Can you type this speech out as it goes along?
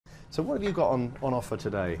So what have you got on offer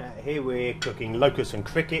today? Here we're cooking locusts and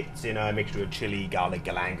crickets in a mixture of chili, garlic,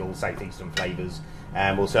 galangal, southeastern flavours,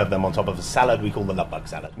 and we'll serve them on top of a salad we call the love bug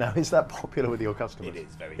salad. Now, is that popular with your customers? It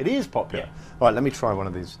is very. It is popular. Yeah. All right, let me try one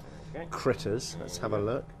of these Okay. critters. Let's have a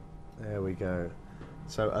look. There we go.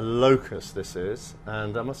 So a locust this is,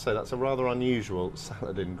 and I must say that's a rather unusual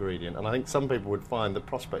salad ingredient, and I think some people would find the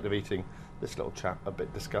prospect of eating this little chap a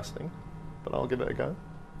bit disgusting, but I'll give it a go.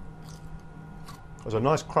 There's a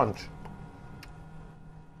nice crunch,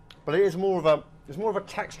 but it is more of a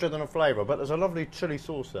texture than a flavour. But there's a lovely chilli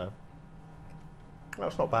sauce there.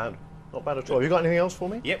 That's not bad, not bad at all. Have you got anything else for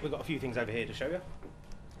me? Yep, we've got a few things over here to show you.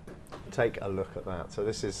 Take a look at that. So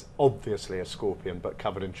this is obviously a scorpion, but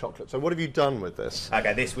covered in chocolate. So what have you done with this?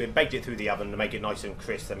 Okay, we baked it through the oven to make it nice and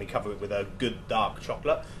crisp, then we cover it with a good dark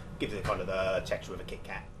chocolate. Gives it kind of the texture of a Kit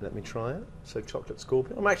Kat. Let me try it. So chocolate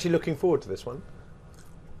scorpion. I'm actually looking forward to this one.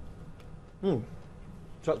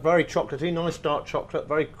 So it's very chocolatey, nice dark chocolate,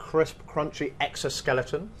 very crisp, crunchy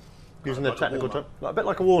exoskeleton. Using the technical term, a bit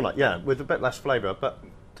like a walnut, yeah, with a bit less flavour, but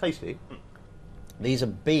tasty. These are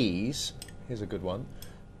bees. Here's a good one.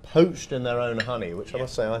 Poached in their own honey, which I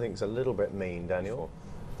must say I think is a little bit mean, Daniel.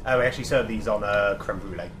 We actually serve these on creme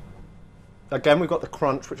brulee. Again, we've got the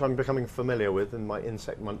crunch, which I'm becoming familiar with in my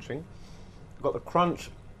insect munching. We've got the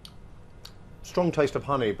crunch, strong taste of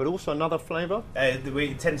honey, but also another flavour.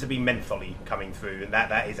 It tends to be mentholy coming through, and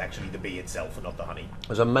that is actually the bee itself and not the honey.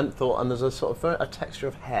 There's a menthol, and there's a sort of a texture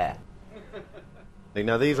of hair.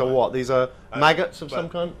 Now these are what? These are maggots of some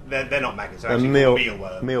kind? They're not maggots, they're actually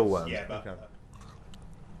mealworms. Mealworms. Yeah, but, okay.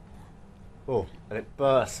 Oh, and it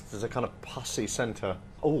bursts. There's a kind of pussy centre.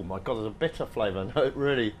 Oh my God, there's a bitter flavour. No, that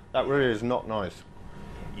really is not nice.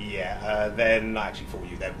 Yeah, they're not actually for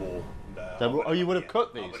you. They're raw. Oh, you would have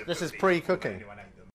cooked these. This is pre-cooking.